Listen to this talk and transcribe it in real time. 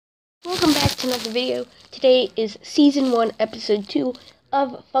Welcome back to another video. Today is Season 1, Episode 2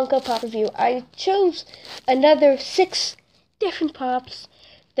 of Funko Pop Review. I chose another 6 different pops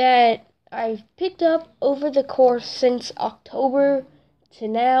that I've picked up over the course since October to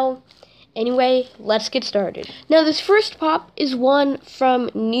now. Anyway, let's get started. Now, this first pop is one from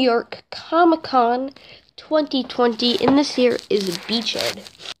New York Comic-Con 2020, and this here is Beachhead.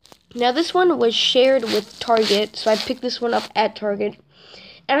 Now, this one was shared with Target, so I picked this one up at Target.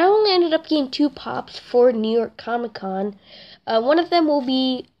 And I only ended up getting 2 pops for New York Comic-Con. One of them will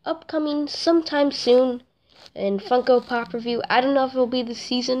be upcoming sometime soon in Funko Pop Review. I don't know if it will be this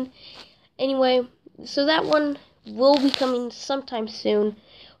season. Anyway, so that one will be coming sometime soon.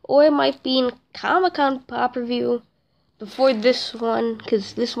 Or it might be in Comic-Con Pop Review before this one.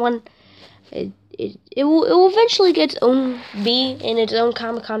 Because this one, it will eventually get be in its own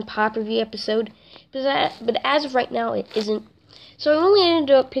Comic-Con Pop Review episode. But as of right now, it isn't. So I only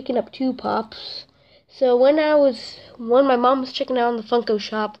ended up picking up 2 pops. So when my mom was checking out on the Funko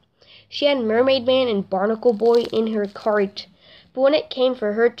shop, she had Mermaid Man and Barnacle Boy in her cart. But when it came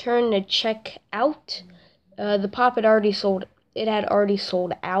for her turn to check out, the pop had already sold. It had already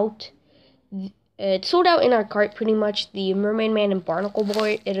sold out. It sold out in our cart pretty much. The Mermaid Man and Barnacle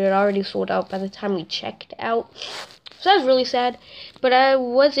Boy, it had already sold out by the time we checked out. So that was really sad. But I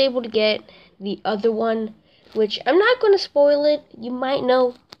was able to get the other one, which I'm not going to spoil it. You might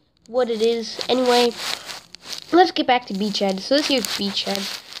know what it is. Anyway, let's get back to Beachhead. So this here's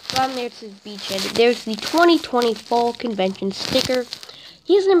Beachhead. Bottom there it says Beachhead. There's the 2020 Fall Convention sticker.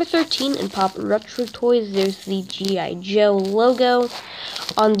 He's number 13 in Pop Retro Toys. There's the G.I. Joe logo.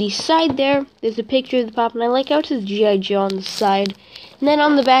 On the side there's a picture of the pop, and I like how it says G.I. Joe on the side. And then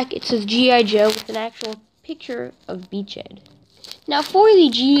on the back it says G.I. Joe with an actual picture of Beachhead. Now, for the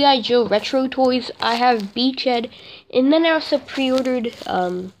G.I. Joe Retro Toys, I have Beachhead, and then I also pre-ordered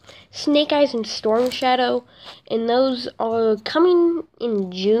Snake Eyes and Storm Shadow, and those are coming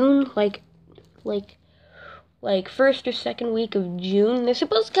in June, like first or second week of June. They're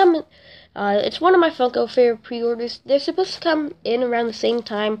supposed to come, it's one of my Funko Fair pre-orders. They're supposed to come in around the same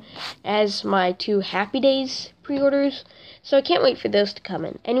time as my 2 Happy Days pre-orders, so I can't wait for those to come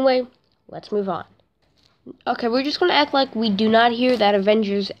in. Anyway, let's move on. Okay, we're just going to act like we do not hear that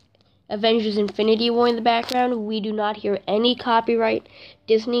Avengers Infinity War in the background. We do not hear any copyright.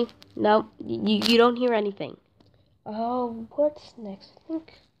 Disney, no, you don't hear anything. Oh, what's next? I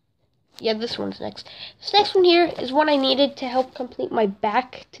think, yeah, this one's next. This next one here is what I needed to help complete my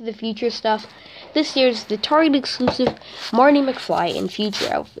Back to the Future stuff. This here's the Target exclusive Marty McFly in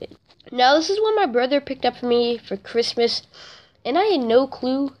Future outfit. Now, this is one my brother picked up for me for Christmas, and I had no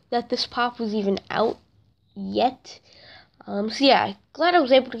clue that this pop was even out yet. So yeah, glad I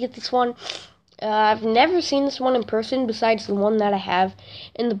was able to get this one. I've never seen this one in person besides the one that I have,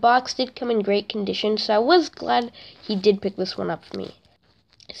 and the box did come in great condition, so I was glad he did pick this one up for me.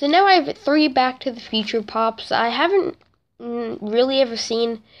 So now I have 3 Back to the Future pops. I haven't really ever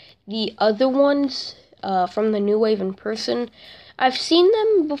seen the other ones from the New Wave in person. I've seen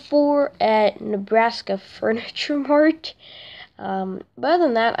them before at Nebraska Furniture Mart. But other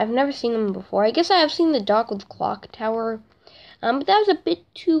than that, I've never seen them before. I guess I have seen the Dog with Clock Tower, but that was a bit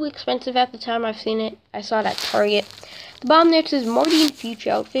too expensive at the time I've seen it. I saw it at Target. The bottom there says Marty in Future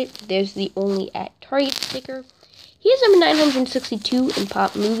outfit. There's the Only at Target sticker. He is number 962 in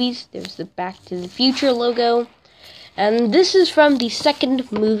Pop Movies. There's the Back to the Future logo. And this is from the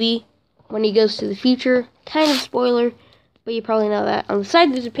second movie, when he goes to the future. Kind of spoiler, but you probably know that. On the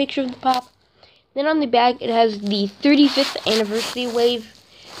side, there's a picture of the pop. Then on the back, it has the 35th anniversary wave.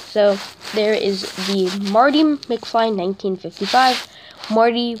 So there is the Marty McFly 1955,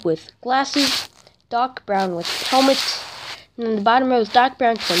 Marty with glasses, Doc Brown with helmet, and then the bottom row is Doc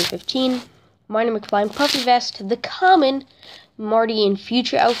Brown 2015, Marty McFly in puffy vest, the common Marty in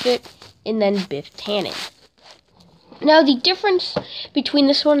Future outfit, and then Biff Tannen. Now the difference between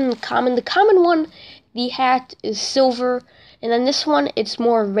this one and the common one, the hat is silver, and then this one, it's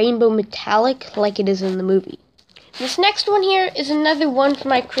more rainbow metallic like it is in the movie. This next one here is another one for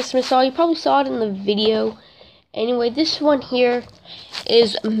my Christmas haul. You probably saw it in the video. Anyway, this one here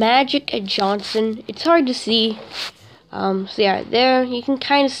is Magic Johnson. It's hard to see. So yeah, there, you can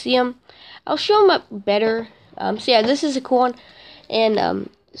kind of see him. I'll show him up better. So yeah, this is a cool one. And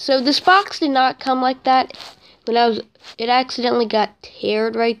so this box did not come like that. It accidentally got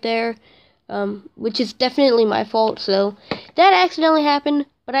teared right there. Which is definitely my fault, so that accidentally happened,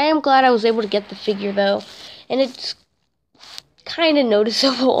 but I am glad I was able to get the figure, though, and it's kind of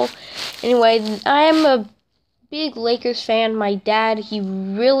noticeable. Anyway, I am a big Lakers fan. My dad, he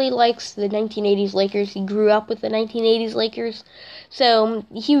really likes the 1980s Lakers. He grew up with the 1980s Lakers, so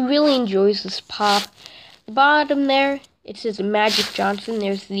he really enjoys this pop. The bottom there, it says Magic Johnson.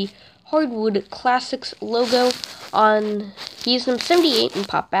 There's the Hardwood Classics logo on. He's number 78 in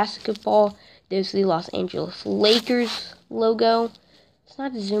pop basketball. There's the Los Angeles Lakers logo. It's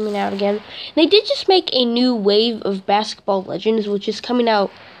not zooming out again. They did just make a new wave of basketball legends, which is coming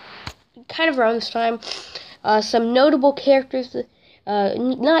out kind of around this time. Some notable characters,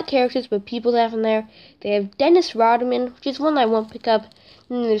 not characters, but people that have in there. They have Dennis Rodman, which is one I won't pick up.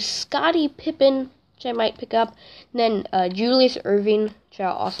 And then there's Scottie Pippen, which I might pick up. And then Julius Erving, which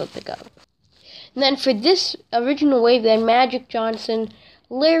I'll also pick up. And then for this original wave, then Magic Johnson,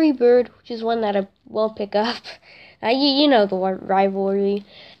 Larry Bird, which is one that I won't pick up. You know the rivalry.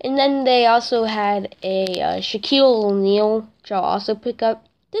 And then they also had a Shaquille O'Neal, which I'll also pick up.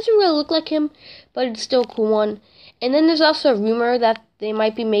 Doesn't really look like him, but it's still a cool one. And then there's also a rumor that they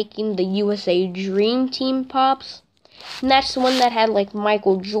might be making the USA Dream Team pops. And that's the one that had like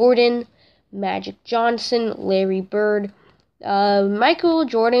Michael Jordan, Magic Johnson, Larry Bird. Michael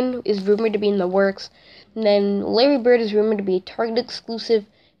Jordan is rumored to be in the works. And then Larry Bird is rumored to be a Target exclusive.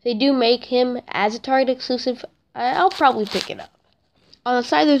 If they do make him as a Target exclusive, I'll probably pick it up. On the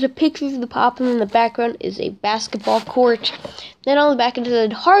side, there's a picture of the pop, and in the background is a basketball court. Then on the back, it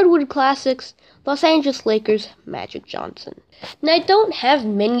said Hardwood Classics, Los Angeles Lakers, Magic Johnson. Now, I don't have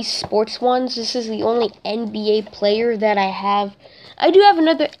many sports ones. This is the only NBA player that I have. I do have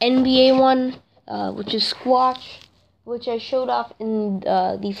another NBA one, which is Squash, which I showed off in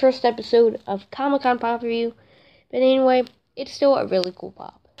the first episode of Comic-Con Pop Review. But anyway, it's still a really cool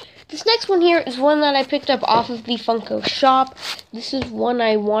pop. This next one here is one that I picked up off of the Funko shop. This is one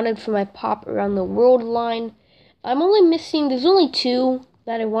I wanted for my Pop Around the World line. There's only two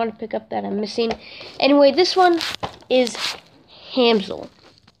that I want to pick up that I'm missing. Anyway, this one is Hamzel.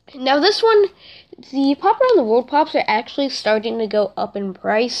 Now this one, the Pop Around the World pops are actually starting to go up in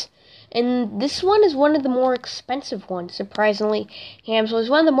price. And this one is one of the more expensive ones, surprisingly. Hamzel is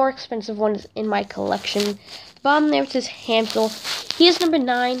one of the more expensive ones in my collection. Bottom there it says Hamzel. He is number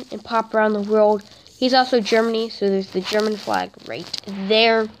 9 in Pop Around the World. He's also Germany, so there's the German flag right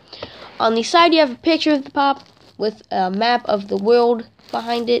there. On the side you have a picture of the pop with a map of the world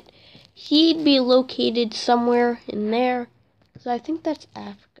behind it. He'd be located somewhere in there. So I think that's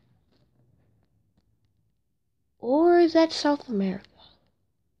Africa. Or is that South America?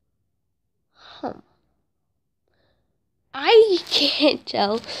 I can't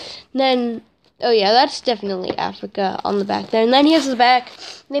tell. Then, oh yeah, that's definitely Africa on the back there. And then here's the back.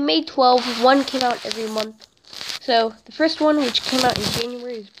 They made 12. One came out every month. So, the first one, which came out in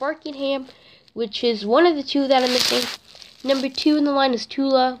January, is Barkingham, which is one of the two that I'm missing. Number 2 in the line is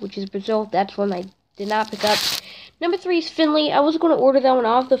Tula, which is Brazil. That's one I did not pick up. Number 3 is Finley. I was going to order that one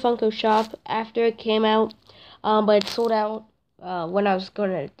off the Funko shop after it came out, but it sold out when I was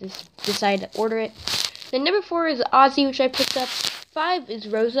going to decide to order it. Then number 4 is Ozzy, which I picked up. 5 is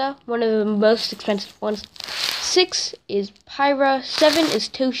Rosa, one of the most expensive ones. 6 is Pyra. 7 is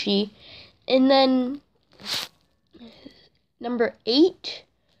Toshi. And then number 8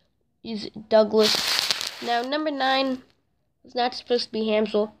 is Douglas. Now, number 9 was not supposed to be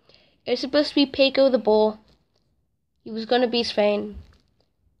Hamzel. It was supposed to be Peiko the Bull. He was going to be Spain.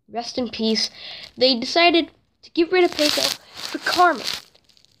 Rest in peace. They decided to get rid of Peiko for Carmen.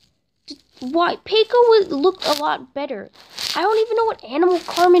 Why? Peiko looked a lot better. I don't even know what animal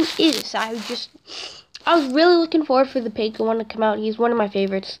Carmen is. I was really looking forward for the Peiko one to come out. He's one of my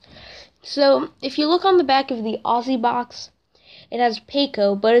favorites. So, if you look on the back of the Aussie box, it has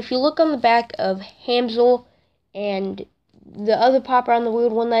Peiko. But if you look on the back of Hamzel and the other Pop Around the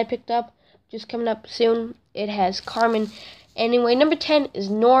World one that I picked up, just coming up soon, it has Carmen. Anyway, number 10 is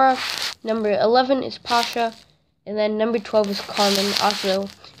Nora. Number 11 is Pasha. And then number 12 is Carmen. Also,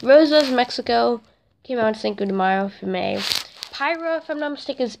 Rosa's Mexico. Came out in Cinco de Mayo for May. Pyra, if I'm not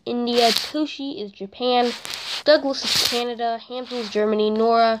mistaken, is India. Toshi is Japan. Douglas is Canada. Hamzel is Germany.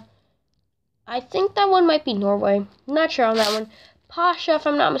 Nora, I think that one might be Norway. I'm not sure on that one. Pasha, if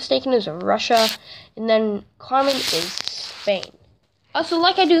I'm not mistaken, is Russia. And then Carmen is Spain. Also,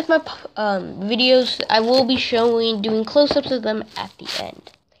 like I do with my videos, I will be doing close-ups of them at the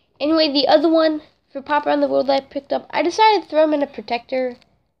end. Anyway, the other one for Pop Around the World that I picked up, I decided to throw him in a protector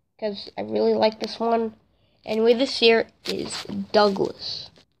because I really like this one. Anyway, this here is Douglas.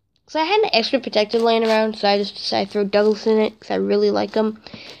 Because I had an extra protector laying around, so I just decided to throw Douglas in it because I really like him.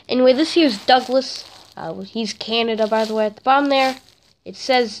 Anyway, this here is Douglas. He's Canada, by the way. At the bottom there, it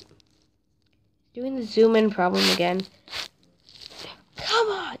says, doing the zoom in problem again. Come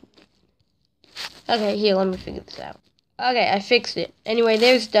on! Okay, here, let me figure this out. Okay, I fixed it. Anyway,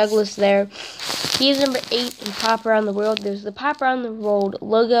 there's Douglas there. He's number 8 in Pop Around the World. There's the Pop Around the World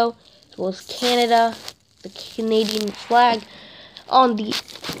logo, as well as Canada, the Canadian flag. On the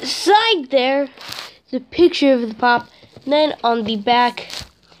side there, the picture of the Pop. And then on the back,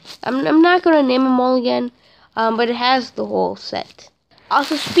 I'm not going to name them all again, but it has the whole set.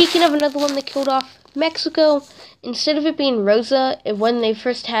 Also, speaking of another one that killed off, Mexico, instead of it being Rosa, when they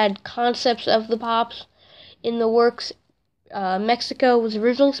first had concepts of the Pops in the works, Mexico was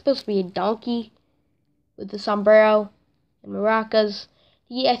originally supposed to be a donkey with the sombrero and maracas.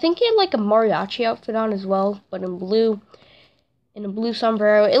 I think he had like a mariachi outfit on as well, but in blue, in a blue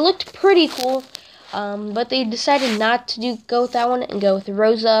sombrero. It looked pretty cool, but they decided not to go with that one and go with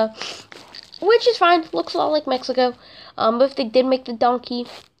Rosa, which is fine. Looks a lot like Mexico. But if they did make the donkey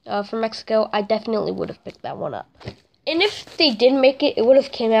for Mexico, I definitely would have picked that one up. And if they did make it, it would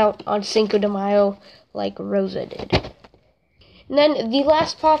have came out on Cinco de Mayo like Rosa did. And then the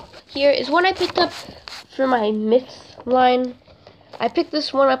last pop here is one I picked up for my Myths line. I picked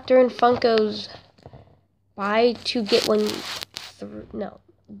this one up during Funko's buy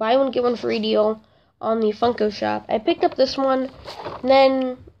one get one free deal on the Funko shop. I picked up this one, and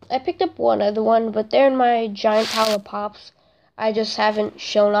then I picked up one other one, but they're in my giant pile of pops. I just haven't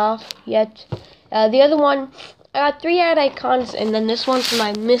shown off yet. The other one, I got 3 ad icons, and then this one for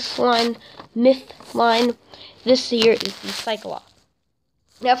my Myth line. This here is the Cyclops.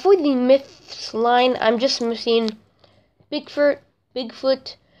 Now for the Myths line, I'm just missing Bigfoot.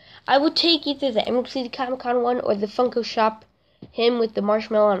 I would take either the Emerald City Comic Con one or the Funko Shop, him with the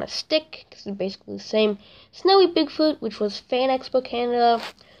marshmallow on a stick, because they're basically the same. Snowy Bigfoot, which was Fan Expo Canada.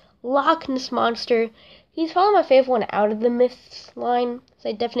 Loch Ness Monster. He's probably my favorite one out of the Myths line, so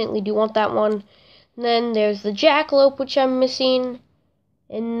I definitely do want that one. And then there's the Jackalope, which I'm missing.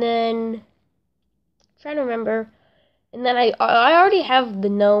 And then, I'm trying to remember. And then I already have the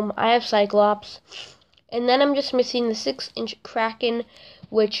Gnome. I have Cyclops. And then I'm just missing the 6-inch Kraken,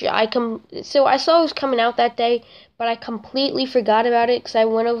 which I saw it was coming out that day, but I completely forgot about it because I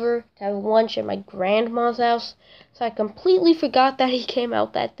went over to have lunch at my grandma's house. So I completely forgot that he came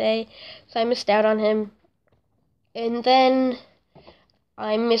out that day. So I missed out on him. And then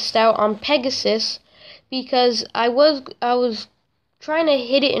I missed out on Pegasus because I was trying to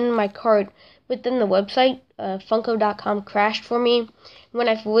hit it in my cart, but then the website, Funko.com, crashed for me. When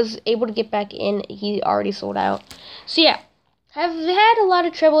I was able to get back in, he already sold out. So yeah, I've had a lot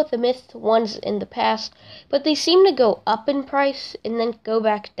of trouble with the Myth ones in the past, but they seem to go up in price and then go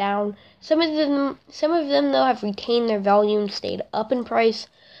back down. Some of them though have retained their value and stayed up in price.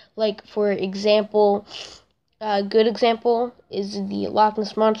 Like for example, a good example is the Loch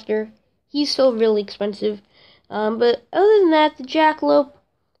Ness Monster. He's still really expensive, but other than that, the Jackalope,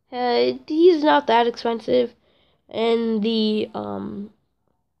 he's not that expensive, and the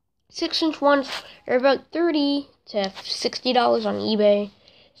 6-inch ones are about $30 to $60 on eBay,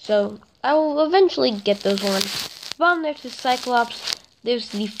 so I will eventually get those ones. Bottom there's the Cyclops.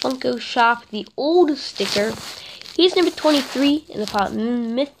 There's the Funko Shop, the old sticker. He's number 23 in the Pop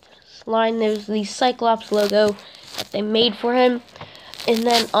Myths line. There's the Cyclops logo that they made for him. And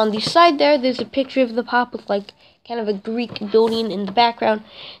then on the side there's a picture of the Pop with like kind of a Greek building in the background.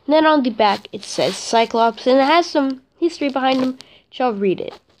 And then on the back it says Cyclops, and it has some history behind him, which I'll read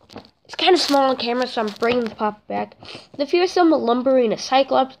it. It's kind of small on camera, so I'm bringing the Pop back. The fearsome lumbering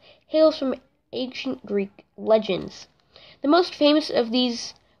Cyclops hails from ancient Greek legends. The most famous of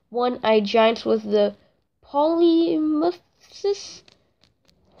these one-eyed giants was the Polyphemus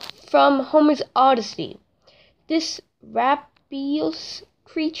from Homer's Odyssey. This rapacious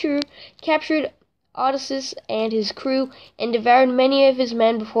creature captured Odysseus and his crew and devoured many of his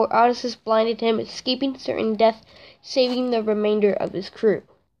men before Odysseus blinded him, escaping certain death, saving the remainder of his crew.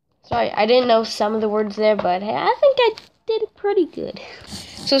 Sorry, I didn't know some of the words there, but hey, I think I did it pretty good.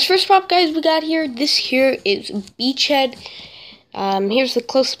 So this first pop, guys, we got here. This here is Beachhead. Here's the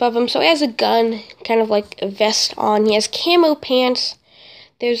close-up of him. So he has a gun, kind of like a vest on. He has camo pants.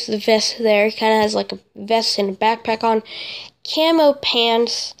 There's the vest there. He kind of has like a vest and a backpack on. Camo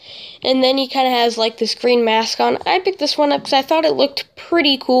pants. And then he kind of has like this green mask on. I picked this one up because I thought it looked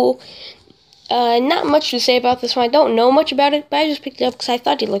pretty cool. Not much to say about this one. I don't know much about it, but I just picked it up because I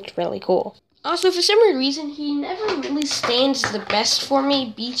thought he looked really cool. Also, for some weird reason, he never really stands the best for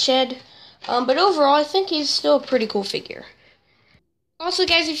me, Beachhead. But overall, I think he's still a pretty cool figure. Also,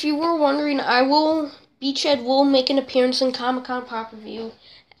 guys, if you were wondering, Beachhead will make an appearance in Comic-Con Pop Review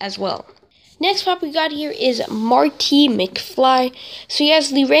as well. Next pop we got here is Marty McFly. So he has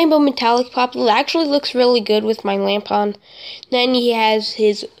the rainbow metallic pop that actually looks really good with my lamp on. Then he has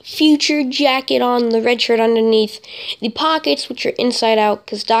his future jacket on, the red shirt underneath, the pockets which are inside out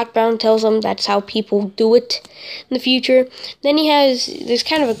because Doc Brown tells him that's how people do it in the future. Then there's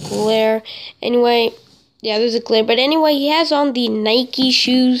kind of a glare. Anyway, yeah, there's a glare. But anyway, he has on the Nike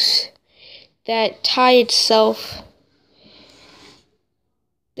shoes that tie itself.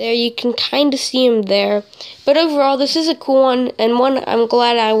 There, you can kind of see him there. But overall, this is a cool one, and one I'm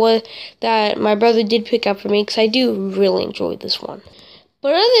glad that my brother did pick up for me, because I do really enjoy this one.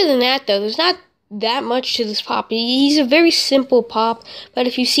 But other than that, though, there's not that much to this pop. He's a very simple pop, but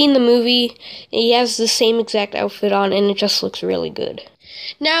if you've seen the movie, he has the same exact outfit on, and it just looks really good.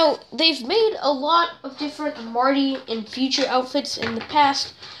 Now, they've made a lot of different Marty and future outfits in the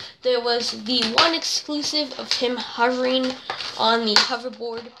past. There was the one exclusive of him hovering on the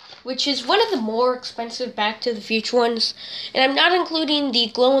hoverboard, which is one of the more expensive Back to the Future ones. And I'm not including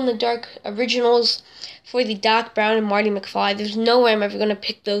the glow-in-the-dark originals for the Doc Brown and Marty McFly. There's no way I'm ever going to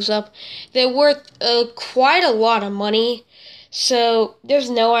pick those up. They're worth quite a lot of money, so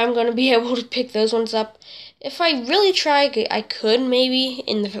there's no way I'm going to be able to pick those ones up. If I really try, I could maybe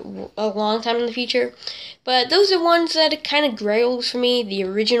in a long time in the future. But those are ones that are kind of grails for me, the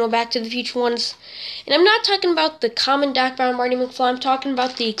original Back to the Future ones. And I'm not talking about the common Doc Brown Marty McFly, I'm talking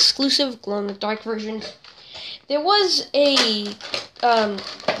about the exclusive glow-in-the-dark versions. There was a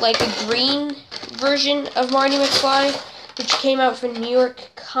green version of Marty McFly, which came out for New York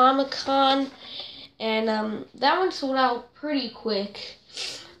Comic Con. And that one sold out pretty quick.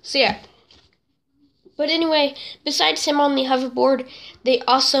 So yeah. But anyway, besides him on the hoverboard, they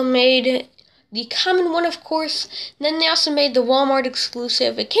also made the common one, of course. Then they also made the Walmart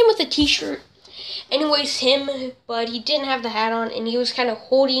exclusive. It came with a t-shirt. Anyways, him, but he didn't have the hat on, and he was kind of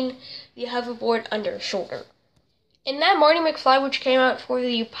holding the hoverboard under his shoulder. And that Marty McFly, which came out for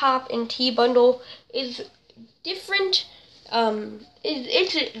the Pop and Tea bundle, is different.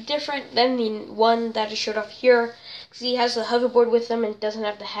 It's different than the one that is showed off here, because he has the hoverboard with him and doesn't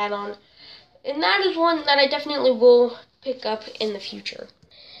have the hat on. And that is one that I definitely will pick up in the future.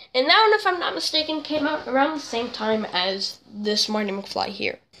 And that one, if I'm not mistaken, came out around the same time as this Marty McFly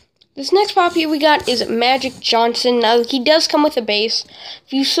here. This next pop here we got is Magic Johnson. Now, he does come with a base.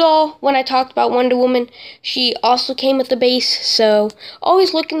 If you saw when I talked about Wonder Woman, she also came with a base. So,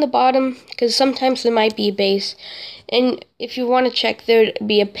 always look in the bottom, because sometimes there might be a base. And if you want to check, there'd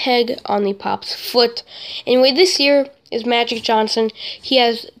be a peg on the pop's foot. Anyway, this here is Magic Johnson. He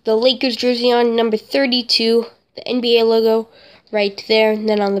has the Lakers jersey on, number 32, the NBA logo right there, and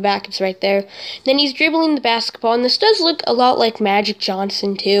then on the back it's right there. Then he's dribbling the basketball, and this does look a lot like Magic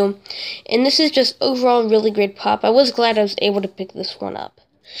Johnson too. And this is just overall a really great pop. I was glad I was able to pick this one up.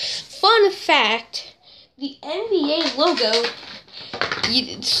 Fun fact, the NBA logo,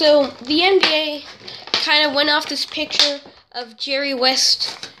 so the NBA kind of went off this picture of Jerry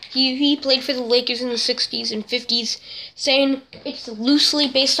West. He played for the Lakers in the 60s and 50s, saying it's loosely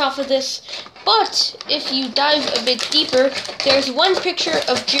based off of this. But if you dive a bit deeper, there's one picture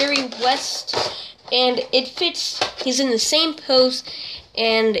of Jerry West, and it fits. He's in the same pose,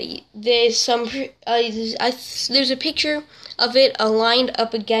 and there's there's a picture of it aligned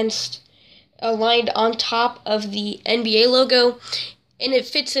on top of the NBA logo, and it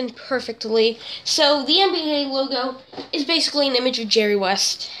fits in perfectly. So the NBA logo is basically an image of Jerry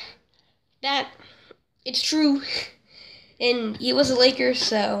West. It's true, and he was a Laker,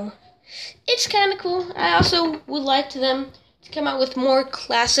 so it's kind of cool. I also would like them to come out with more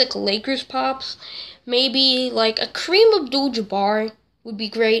classic Lakers pops. Maybe like a Kareem Abdul-Jabbar would be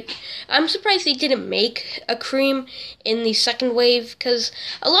great. I'm surprised they didn't make a Kareem in the second wave, because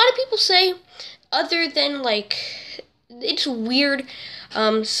a lot of people say, other than it's weird.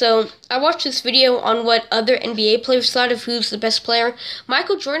 So I watched this video on what other NBA players thought of who's the best player.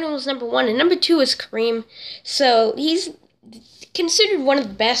 Michael Jordan was number 1, and number 2 is Kareem. So he's considered one of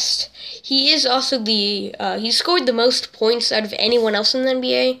the best. He is also he scored the most points out of anyone else in the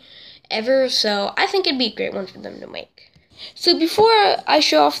NBA ever. So I think it'd be a great one for them to make. So before I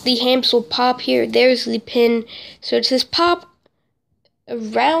show off the Hamsel pop here, there's the pin. So it says pop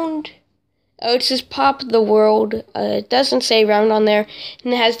around. Oh, it says Pop the World. It doesn't say round on there.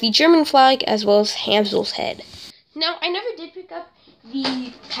 And it has the German flag as well as Hamsel's head. Now, I never did pick up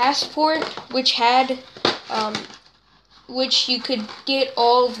the passport, which had, which you could get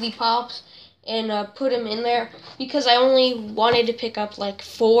all of the pops and put them in there, because I only wanted to pick up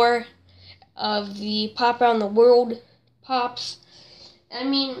 4 of the Pop Around the World pops. I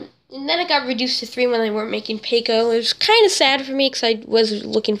mean, and then it got reduced to 3 when they weren't making Peko. It was kind of sad for me because I was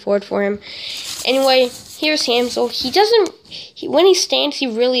looking forward for him. Anyway, here's Hansel. When he stands, he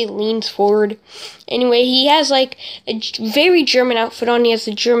really leans forward. Anyway, he has like a very German outfit on. He has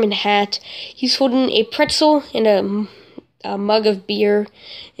a German hat. He's holding a pretzel and a mug of beer,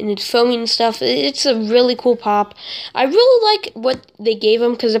 and it's foaming and stuff. It's a really cool pop. I really like what they gave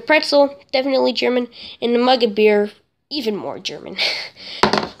him because the pretzel, definitely German, and the mug of beer, even more German.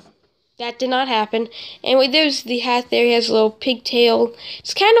 That did not happen. Anyway, there's the hat there. He has a little pigtail.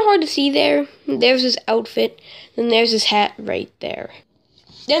 It's kind of hard to see there. There's his outfit. Then there's his hat right there.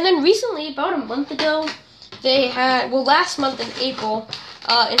 And then recently, about a month ago, they had, last month in April,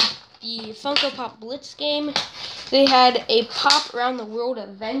 in the Funko Pop Blitz game, they had a Pop Around the World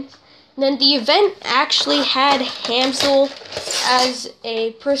event. And then the event actually had Hansel as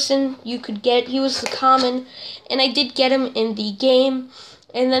a person you could get. He was the common, and I did get him in the game.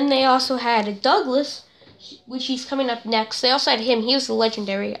 And then they also had Douglas, which he's coming up next. They also had him. He was the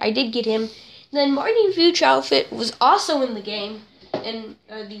legendary. I did get him. And then Martin Future outfit was also in the game, in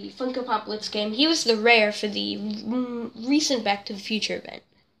the Funko Pop Blitz game. He was the rare for the recent Back to the Future event.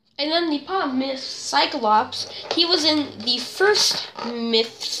 And then the Pop Myth Cyclops, he was in the first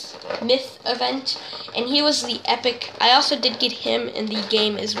Myth event, and he was the epic. I also did get him in the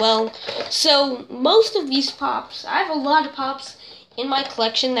game as well. So most of these pops, I have a lot of pops in my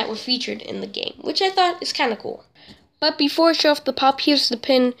collection that were featured in the game, which I thought is kind of cool. But before I show off the pop, here's the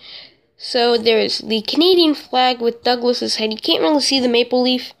pin. So there's the Canadian flag with Douglas's head. You can't really see the maple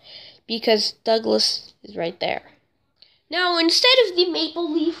leaf because Douglas is right there. Now, instead of the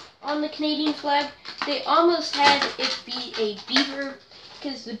maple leaf on the Canadian flag, they almost had it be a beaver,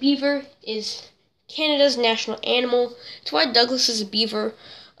 because the beaver is Canada's national animal. That's why Douglas is a beaver.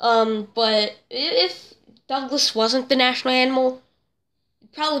 But if Douglas wasn't the national animal,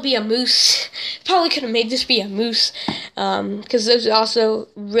 it'd probably be a moose. Probably could have made this be a moose, because those are also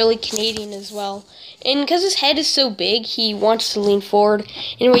really Canadian as well. And because his head is so big, he wants to lean forward.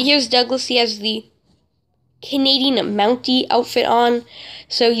 Anyway, here's Douglas. He has the Canadian Mountie outfit on.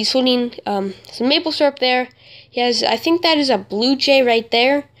 So he's holding some maple syrup there. He has, I think that is a blue jay right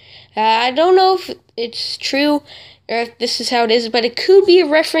there. I don't know if it's true or if this is how it is, but it could be a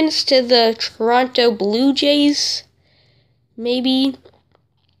reference to the Toronto Blue Jays, maybe.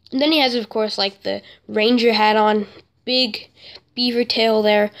 And then he has, of course, like the ranger hat on, big beaver tail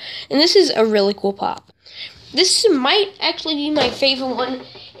there, and this is a really cool pop. This might actually be my favorite one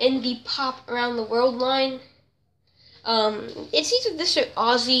in the Pop Around the World line. It's either this or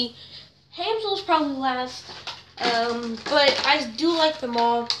Ozzy. Hansel's probably last, but I do like them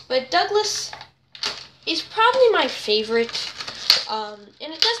all. But Douglas is probably my favorite, and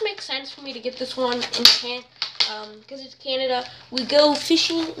it does make sense for me to get this one in because it's Canada. We go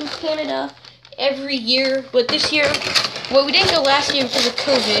fishing in Canada every year, but this year, well, we didn't go last year because of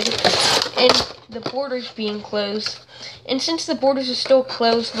COVID and the borders being closed. And since the borders are still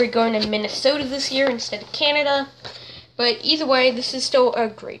closed, we're going to Minnesota this year instead of Canada. But either way, this is still a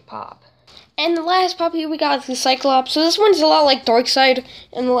great pop. And the last pop here we got is the Cyclops. So this one's a lot like Darkseid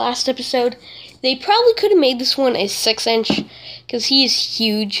in the last episode. They probably could have made this one a 6-inch because he is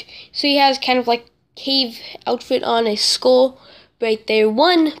huge. So he has kind of like cave outfit on, a skull right there,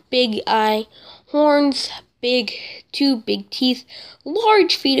 one big eye, horns, two big teeth,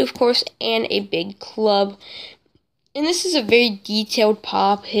 large feet of course, and a big club. And this is a very detailed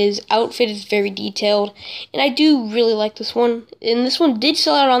pop. His outfit is very detailed, and I do really like this one. And this one did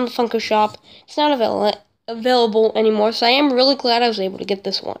sell out on the Funko shop. It's not available anymore, so I am really glad I was able to get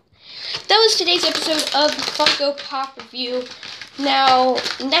this one. That was today's episode of Funko Pop Review. Now,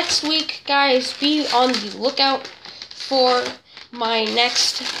 next week, guys, be on the lookout for my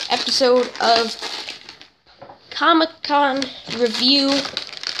next episode of Comic-Con Review.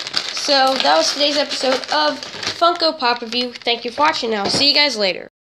 So, that was today's episode of Funko Pop Review. Thank you for watching, and I'll see you guys later.